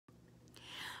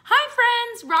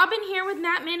friends, Robin here with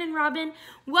Matt, Min, and Robin.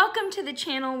 Welcome to the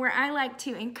channel where I like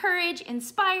to encourage,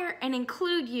 inspire, and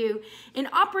include you in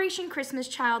Operation Christmas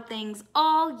Child things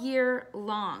all year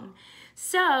long.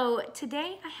 So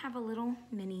today I have a little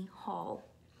mini haul.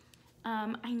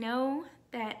 I know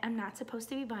that I'm not supposed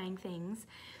to be buying things,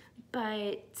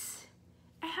 but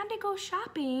I had to go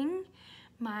shopping.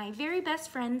 My very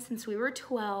best friend since we were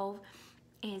 12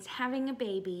 is having a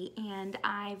baby, and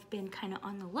I've been kind of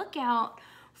on the lookout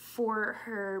for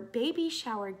her baby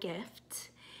shower gift.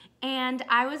 And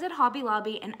I was at Hobby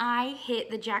Lobby and I hit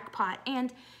the jackpot.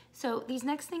 And so these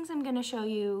next things I'm gonna show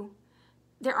you,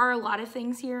 there are a lot of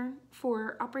things here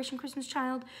for Operation Christmas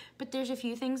Child, but there's a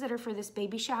few things that are for this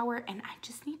baby shower, and I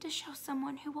just need to show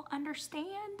someone who will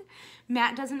understand.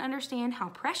 Matt doesn't understand how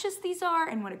precious these are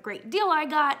and what a great deal I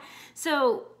got,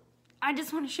 so I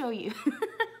just want to show you.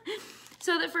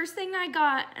 So the first thing I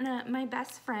got, my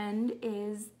best friend,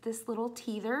 is this little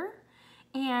teether,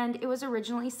 and it was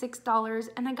originally $6,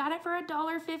 and I got it for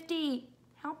 $1.50.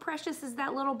 How precious is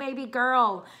that little baby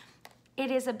girl? It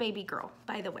is a baby girl,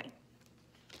 by the way.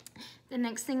 The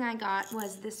next thing I got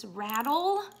was this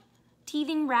rattle,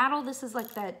 teething rattle. This is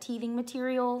like the teething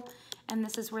material, and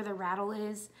this is where the rattle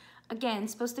is. Again,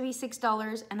 supposed to be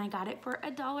 $6, and I got it for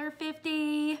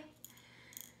 $1.50.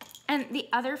 And the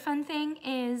other fun thing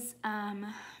is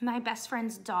my best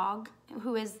friend's dog,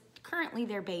 who is currently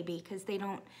their baby, because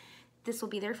this will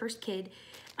be their first kid.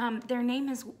 Her name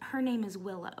is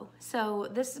Willow. So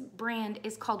this brand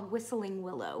is called Whistling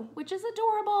Willow, which is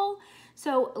adorable.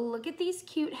 So look at these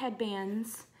cute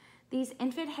headbands. These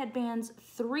infant headbands,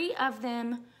 3 of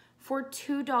them for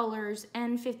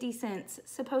 $2.50,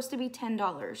 supposed to be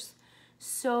 $10.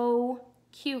 So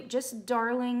cute, just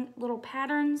darling little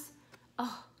patterns.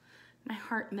 Oh, my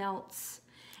heart melts.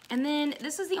 And then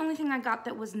this is the only thing I got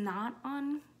that was not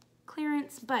on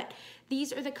clearance, but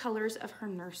these are the colors of her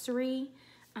nursery.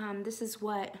 This is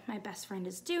what my best friend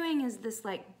is doing, is this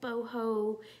like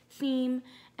boho theme.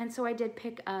 And so I did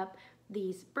pick up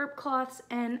these burp cloths,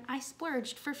 and I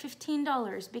splurged for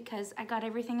 $15 because I got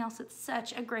everything else at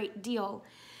such a great deal.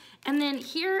 And then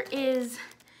here is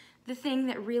the thing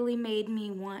that really made me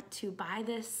want to buy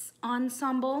this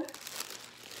ensemble,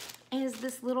 is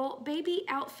this little baby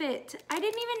outfit. I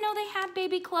didn't even know they had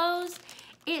baby clothes.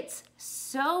 It's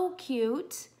so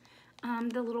cute.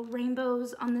 The little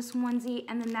rainbows on this onesie,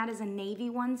 and then that is a navy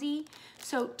onesie.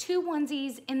 So 2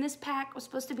 onesies in this pack was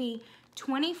supposed to be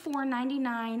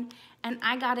 $24.99, and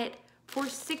I got it for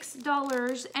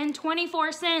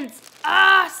 $6.24.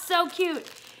 Ah, so cute.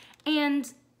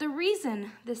 And the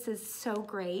reason this is so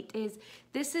great is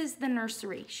this is the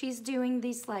nursery. She's doing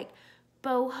these like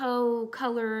boho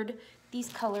colored, these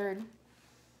colored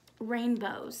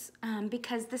rainbows,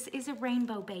 because this is a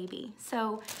rainbow baby.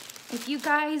 So if you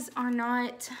guys are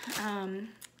not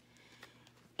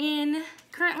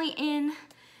currently in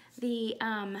the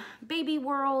baby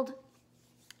world,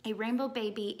 a rainbow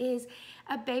baby is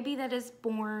a baby that is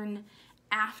born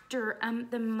after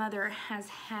the mother has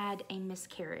had a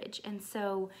miscarriage. And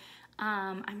so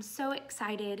I'm so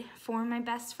excited for my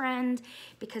best friend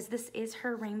because this is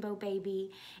her rainbow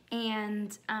baby,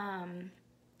 and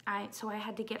so I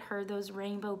had to get her those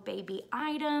rainbow baby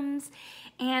items,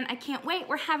 and I can't wait.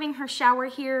 We're having her shower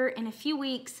here in a few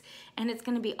weeks, and it's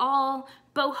gonna be all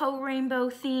boho rainbow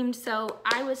themed, so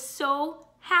I was so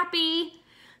happy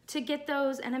to get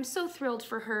those, and I'm so thrilled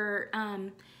for her.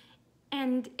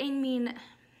 And I mean,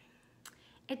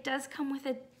 it does come with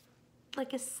a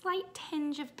slight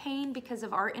tinge of pain because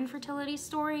of our infertility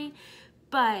story,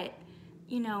 but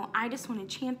you know, I just want to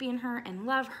champion her and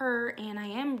love her, and I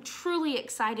am truly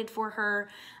excited for her.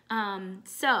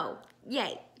 So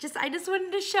yay, I just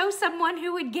wanted to show someone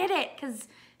who would get it, because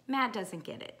Matt doesn't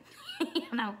get it.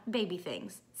 You know, baby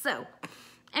things. So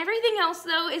everything else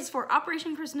though is for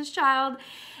Operation Christmas Child,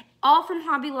 all from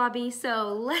Hobby Lobby,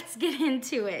 so let's get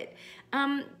into it.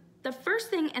 The first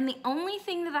thing, and the only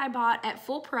thing that I bought at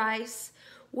full price,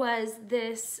 was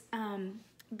this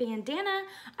bandana.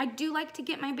 I do like to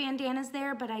get my bandanas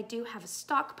there, but I do have a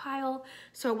stockpile,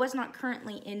 so I was not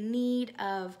currently in need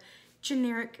of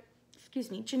generic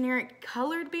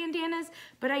colored bandanas,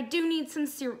 but I do need some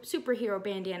superhero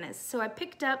bandanas. So I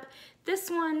picked up this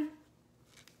one.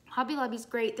 Hobby Lobby's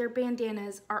great. Their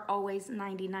bandanas are always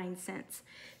 99 cents.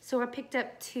 So I picked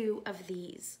up 2 of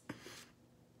these.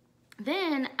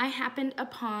 Then I happened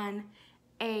upon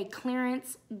a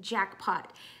clearance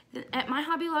jackpot. At my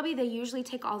Hobby Lobby, they usually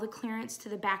take all the clearance to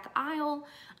the back aisle,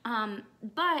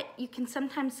 but you can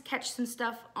sometimes catch some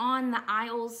stuff on the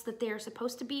aisles that they're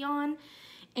supposed to be on,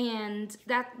 and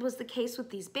that was the case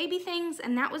with these baby things,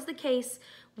 and that was the case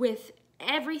with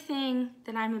everything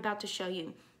that I'm about to show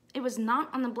you. It was not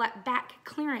on the back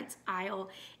clearance aisle.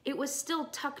 It was still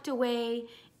tucked away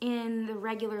in the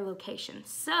regular location.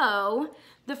 So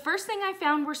the first thing I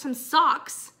found were some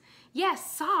socks.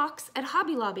 Yes, socks at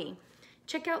Hobby Lobby.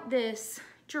 Check out this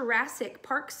Jurassic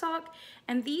Park sock.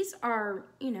 And these are,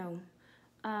 you know,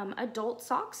 adult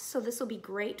socks. So this will be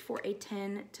great for a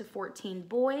 10 to 14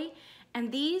 boy.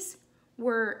 And these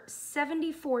were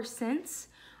 74 cents,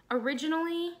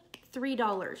 originally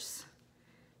 $3.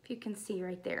 If you can see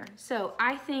right there. So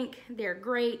I think they're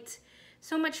great.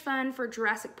 So much fun for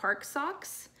Jurassic Park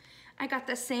socks. I got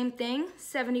the same thing,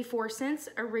 74 cents,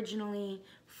 originally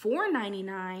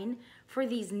 $4.99 for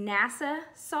these NASA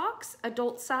socks,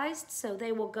 adult sized, so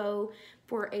they will go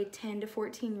for a 10 to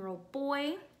 14-year-old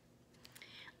boy.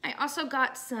 I also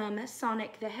got some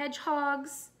Sonic the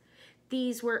Hedgehogs.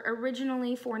 These were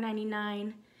originally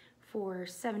 $4.99 for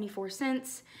 74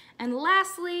 cents. And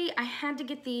lastly, I had to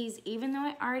get these, even though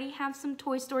I already have some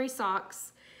Toy Story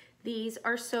socks. These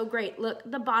are so great. Look,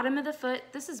 the bottom of the foot,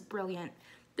 this is brilliant.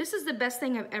 This is the best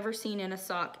thing I've ever seen in a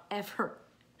sock, ever.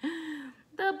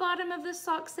 The bottom of the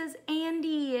sock says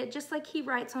Andy, just like he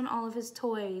writes on all of his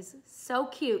toys. So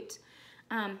cute.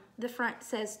 The front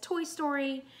says Toy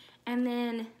Story, and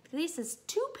then this is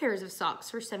 2 pairs of socks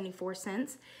for 74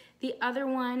 cents. The other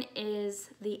one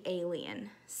is the Alien.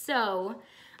 So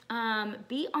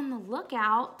be on the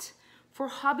lookout for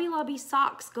Hobby Lobby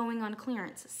socks going on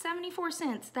clearance. 74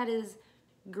 cents, that is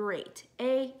great,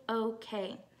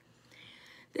 A-okay.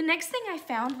 The next thing I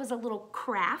found was a little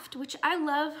craft, which I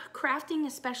love crafting,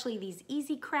 especially these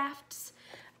easy crafts.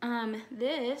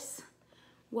 This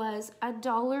was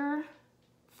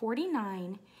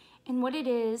 $1.49, and what it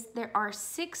is, there are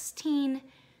 16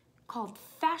 called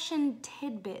fashion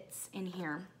tidbits in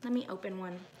here. Let me open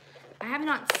one. I have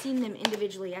not seen them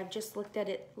individually. I've just looked at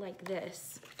it like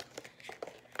this.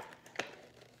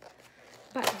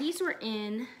 But these were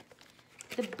in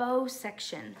the bow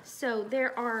section. So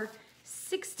there are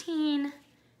 16,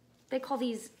 they call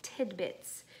these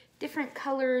tidbits, different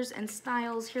colors and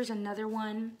styles. Here's another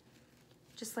one,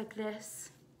 just like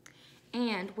this.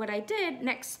 And what I did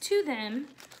next to them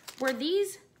were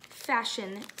these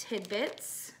fashion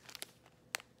tidbits,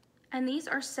 and these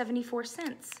are 74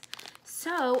 cents.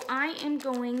 So I am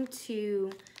going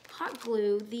to hot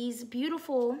glue these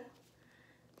beautiful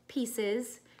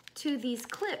pieces to these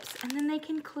clips, and then they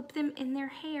can clip them in their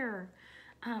hair.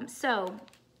 So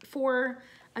for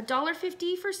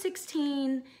 $1.50 for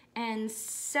 16 and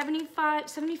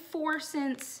 74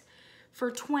 cents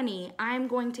for 20, I'm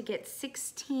going to get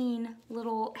 16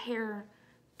 little hair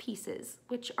pieces,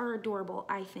 which are adorable,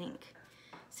 I think.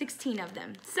 16 of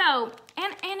them. So,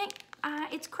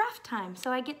 it's craft time, so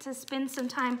I get to spend some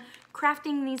time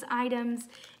crafting these items,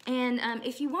 and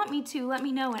if you want me to, let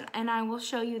me know, and I will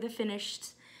show you the finished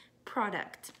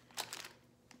product.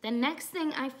 The next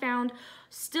thing I found,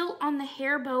 still on the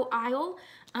hair bow aisle,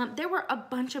 there were a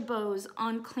bunch of bows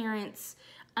on clearance.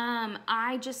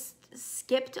 I just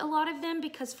skipped a lot of them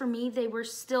because for me, they were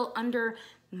still above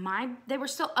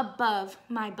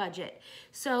my budget.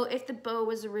 So if the bow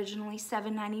was originally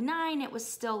 $7.99, it was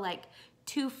still like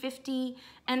 $2.50.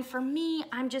 And for me,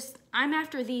 I'm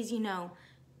after these, you know,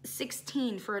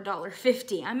 16 for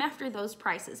 $1.50. I'm after those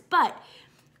prices. But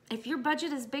if your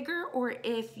budget is bigger, or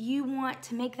if you want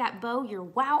to make that bow your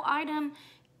wow item,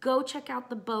 go check out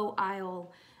the bow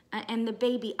aisle and the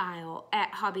baby aisle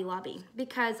at Hobby Lobby,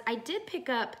 because I did pick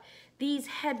up these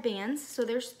headbands. So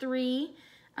there's 3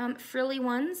 frilly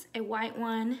ones, a white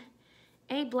one,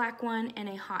 a black one, and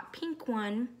a hot pink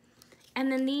one.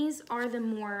 And then these are the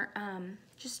more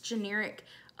just generic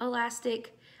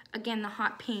elastic, again, the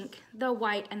hot pink, the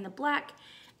white, and the black.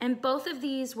 And both of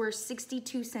these were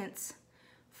 62 cents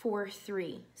for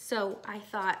 3. So I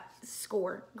thought,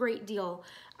 score, great deal.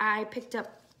 I picked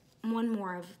up one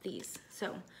more of these,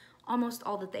 so almost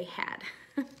all that they had.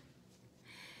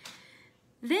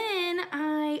 Then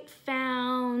I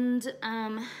found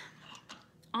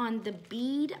on the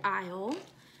bead aisle,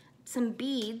 some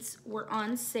beads were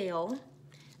on sale.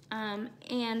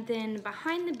 And then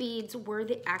behind the beads were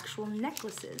the actual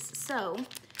necklaces. So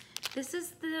this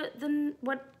is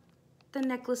what the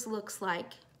necklace looks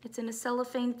like. It's in a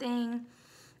cellophane thing,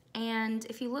 and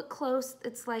if you look close,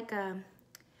 it's like a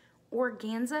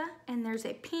organza, and there's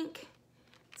a pink,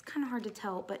 it's kind of hard to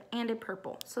tell, and a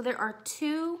purple. So there are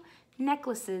 2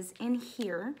 necklaces in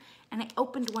here, and I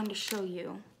opened one to show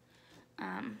you.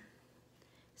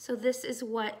 So this is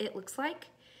what it looks like.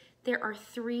 There are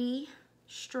 3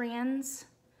 strands,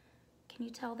 can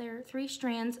you tell there? 3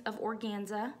 strands of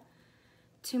organza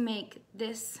to make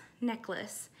this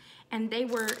necklace, and they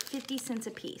were 50 cents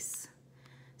a piece.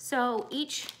 So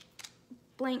each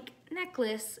blank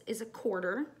necklace is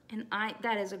 $1, and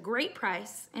that is a great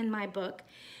price in my book.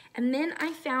 And then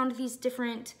I found these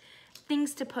different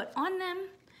things to put on them.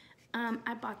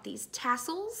 I bought these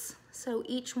tassels, so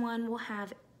each one will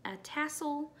have a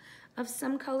tassel of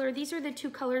some color. These are the 2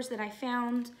 colors that I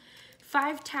found.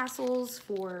 5 tassels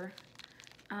for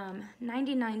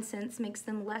 99 cents makes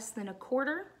them less than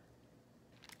 $1.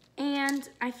 And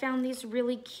I found these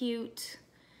really cute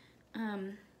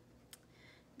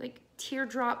like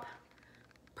teardrop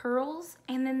pearls,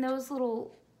 and then those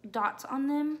little dots on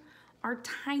them are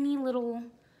tiny little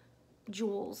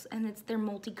jewels, and they're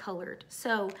multicolored.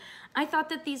 So I thought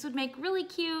that these would make really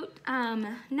cute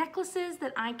necklaces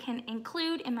that I can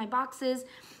include in my boxes.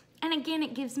 And again,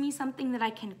 it gives me something that I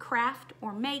can craft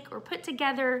or make or put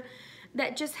together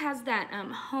that just has that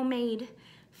homemade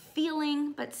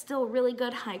feeling, but still really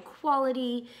good high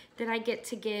quality, that I get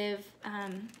to give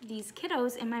these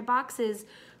kiddos in my boxes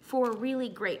for really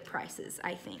great prices,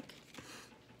 I think.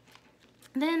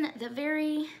 Then the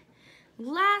very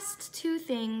last 2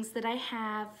 things that I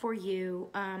have for you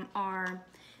are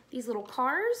these little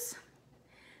cars.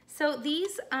 So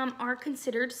these are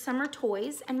considered summer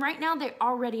toys, and right now they're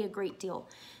already a great deal.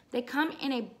 They come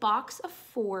in a box of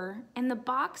 4, and the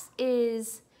box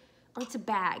is, or it's a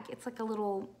bag. It's like a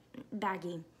little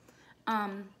baggie.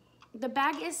 The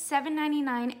bag is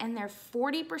 $7.99, and they're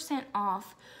 40%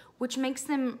 off, which makes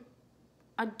them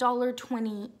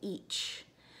 $1.20 each.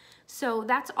 So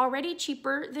that's already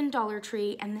cheaper than Dollar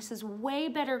Tree, and this is way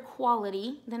better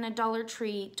quality than a Dollar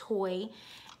Tree toy.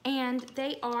 And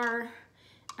they are,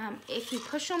 if you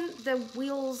push them, the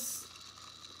wheels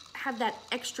have that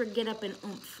extra get up and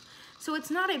oomph. So it's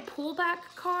not a pullback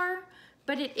car,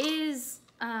 but it is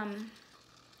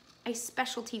a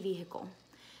specialty vehicle.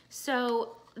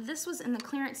 So this was in the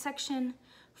clearance section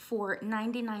for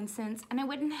 99 cents, and I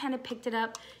went ahead and picked it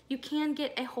up. You can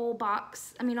get a whole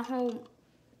box, a whole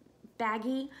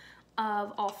baggie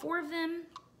of all 4 of them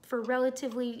for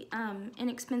relatively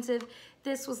inexpensive.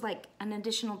 This was like an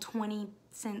additional 20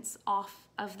 cents off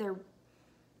of their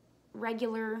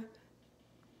regular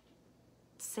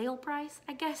sale price,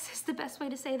 I guess is the best way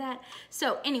to say that.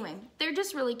 So anyway, they're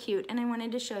just really cute, and I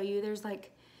wanted to show you. There's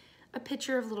like a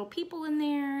picture of little people in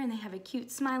there, and they have a cute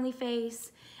smiley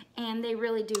face, and they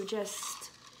really do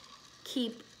just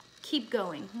keep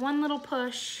going. One little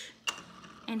push,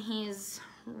 and he's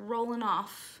rolling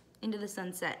off into the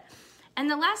sunset. And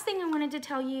the last thing I wanted to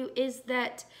tell you is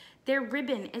that their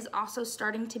ribbon is also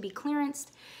starting to be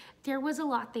clearanced. There was a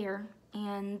lot there,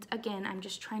 and again, I'm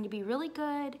just trying to be really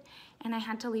good, and I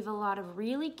had to leave a lot of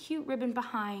really cute ribbon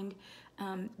behind,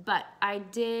 but I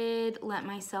did let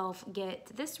myself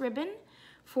get this ribbon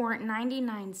for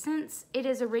 99 cents. It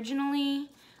is originally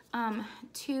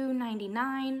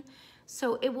 $2.99,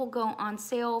 so it will go on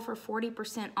sale for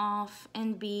 40% off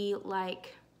and be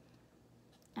like,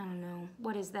 I don't know,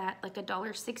 what is that, like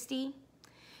 $1.60?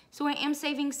 So I am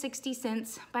saving 60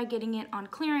 cents by getting it on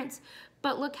clearance,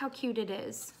 but look how cute it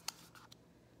is.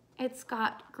 It's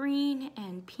got green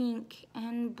and pink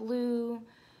and blue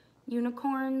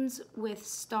unicorns with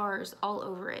stars all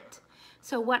over it.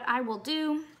 So what I will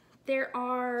do, there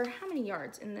are, how many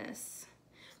yards in this?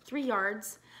 3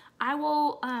 yards. I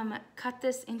will cut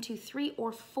this into 3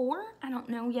 or 4, I don't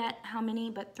know yet how many,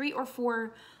 but 3 or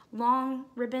 4 long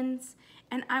ribbons,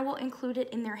 and I will include it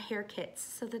in their hair kits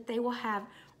so that they will have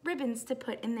ribbons to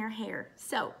put in their hair.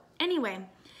 So anyway,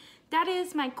 that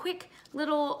is my quick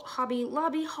little Hobby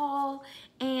Lobby haul,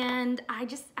 and I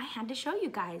had to show you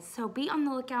guys. So be on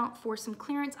the lookout for some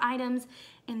clearance items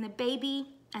in the baby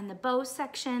and the bow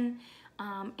section,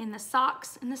 in the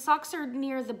socks, and the socks are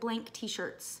near the blank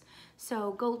t-shirts.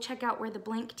 So go check out where the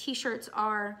blank t-shirts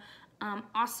are.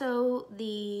 Also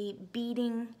the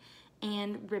beading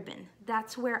and ribbon.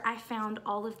 That's where I found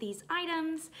all of these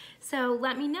items. So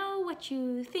let me know what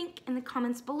you think in the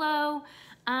comments below.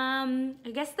 I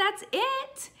guess that's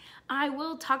it. I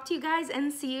will talk to you guys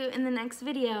and see you in the next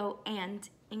video. And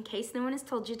in case no one has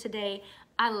told you today,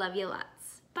 I love you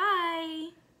lots. Bye.